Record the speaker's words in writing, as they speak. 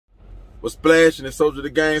was splashing and Soldier the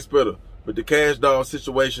Gang Splitter. But the Cash Doll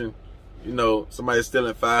situation, you know, somebody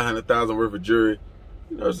stealing $500,000 worth of jewelry.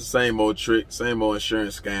 You know, it's the same old trick, same old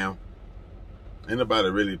insurance scam. Ain't nobody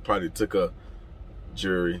really probably took a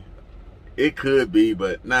jury. It could be,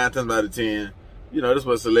 but 9 times out of 10, you know, that's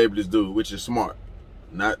what celebrities do, which is smart.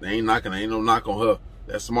 Ain't no knock on her.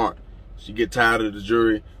 That's smart. She get tired of the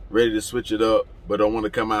jury, ready to switch it up, but don't want to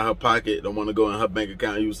come out of her pocket, don't want to go in her bank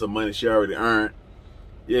account and use some money she already earned.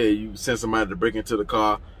 Yeah, you send somebody to break into the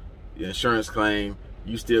car, your insurance claim,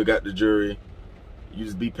 you still got the jury. You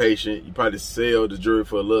just be patient. You probably sell the jury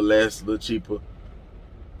for a little less, a little cheaper.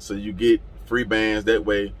 So you get free bands that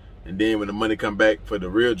way. And then when the money come back for the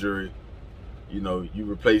real jury, you know, you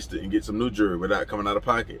replaced it and get some new jury without coming out of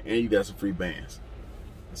pocket. And you got some free bands.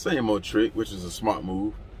 Same old trick, which is a smart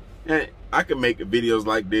move. And I can make videos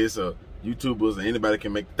like this, or YouTubers or anybody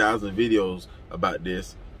can make 1,000 videos about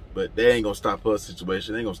this. But that ain't gonna stop her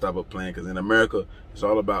situation. They ain't gonna stop her plan, because in America, it's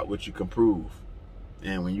all about what you can prove.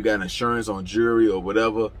 And when you got insurance on jewelry or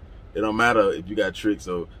whatever, it don't matter if you got tricks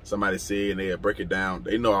or somebody said and they break it down.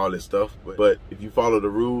 They know all this stuff. But if you follow the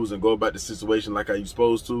rules and go about the situation like how you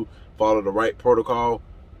supposed to, follow the right protocol,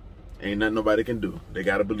 ain't nothing nobody can do. They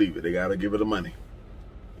gotta believe it. They gotta give her the money.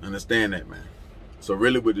 Understand that, man. So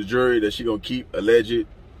really with the jewelry that she gonna keep alleged, you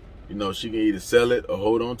know, she can either sell it or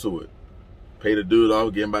hold on to it. Pay the dude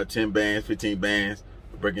off, get him about 10 bands, 15 bands,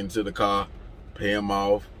 break into the car, pay him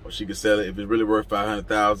off, or she can sell it. If it's really worth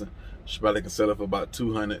 $500,000, she probably can sell it for about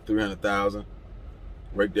 $200,000, $300,000.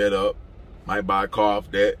 Break that up. Might buy a car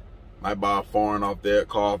off that. Might buy a foreign off that,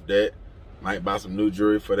 car off that. Might buy some new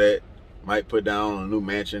jewelry for that. Might put down on a new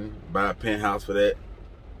mansion, buy a penthouse for that.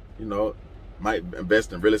 You know, might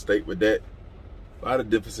invest in real estate with that. A lot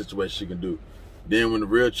of different situations she can do. Then when the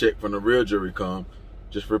real check from the real jewelry come,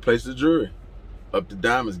 just replace the jewelry. Up to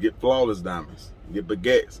diamonds, get flawless diamonds. Get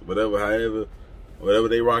baguettes, whatever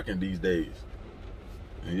they rocking these days.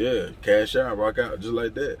 And yeah, cash out, rock out just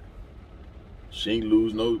like that. She ain't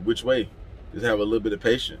lose no which way. Just have a little bit of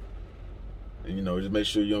patience. And you know, just make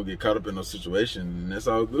sure you don't get caught up in no situation, and that's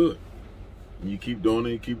all good. And you keep doing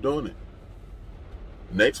it, you keep doing it.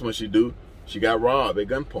 Next one she got robbed at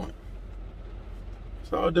gunpoint.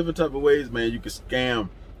 It's all different type of ways, man, you can scam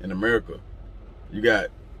in America. You got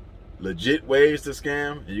legit ways to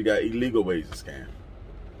scam, and you got illegal ways to scam.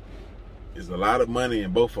 There's a lot of money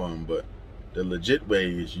in both of them, but the legit way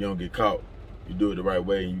is you don't get caught. You do it the right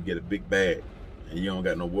way, and you get a big bag, and you don't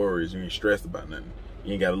got no worries. You ain't stressed about nothing.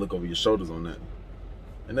 You ain't got to look over your shoulders on nothing.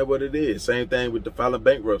 And that's what it is. Same thing with the filing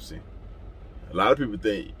bankruptcy. A lot of people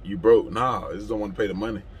think you broke. Nah, I just don't want to pay the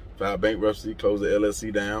money. File bankruptcy, close the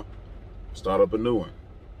LLC down, start up a new one.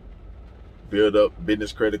 Build up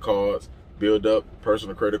business credit cards, build up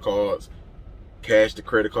personal credit cards, cash the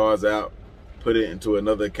credit cards out, put it into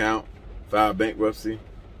another account, file bankruptcy,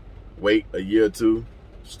 wait a year or two,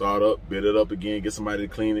 start up, build it up again, get somebody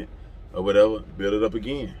to clean it or whatever, build it up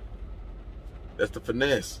again. That's the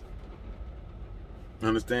finesse.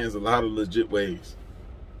 Understand? There's a lot of legit ways.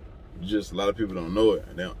 Just a lot of people don't know it.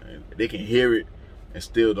 And they can hear it and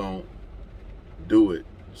still don't do it.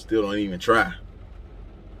 Still don't even try.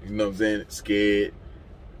 You know what I'm saying? Scared.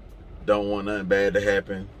 Don't want nothing bad to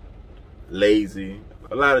happen. Lazy.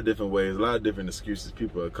 A lot of different ways. A lot of different excuses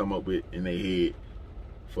people come up with in their head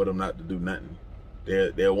for them not to do nothing.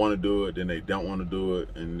 They'll want to do it, then they don't want to do it,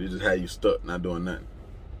 and it just have you stuck not doing nothing.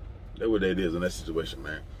 That's what that is in that situation,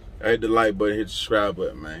 man. I hit the like button, hit the subscribe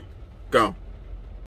button, man. Go.